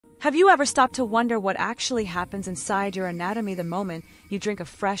Have you ever stopped to wonder what actually happens inside your anatomy the moment you drink a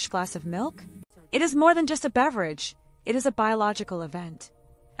fresh glass of milk? It is more than just a beverage. It is a biological event.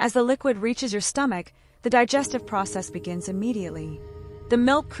 As the liquid reaches your stomach, the digestive process begins immediately. The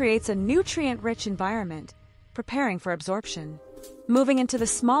milk creates a nutrient-rich environment, preparing for absorption. Moving into the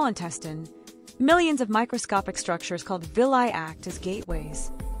small intestine, millions of microscopic structures called villi act as gateways.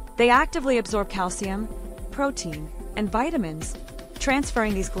 They actively absorb calcium, protein, and vitamins,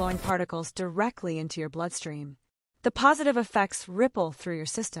 transferring these glowing particles directly into your bloodstream. The positive effects ripple through your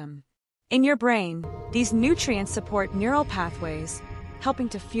system. In your brain, these nutrients support neural pathways, helping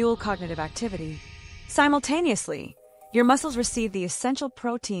to fuel cognitive activity. Simultaneously, your muscles receive the essential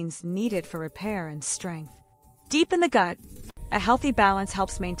proteins needed for repair and strength. Deep in the gut, a healthy balance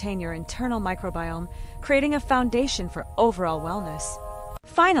helps maintain your internal microbiome, creating a foundation for overall wellness.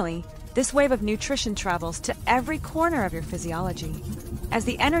 Finally, this wave of nutrition travels to every corner of your physiology. As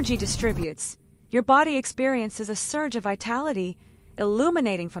the energy distributes, your body experiences a surge of vitality,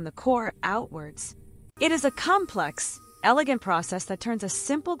 illuminating from the core outwards. It is a complex, elegant process that turns a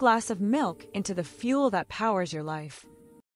simple glass of milk into the fuel that powers your life.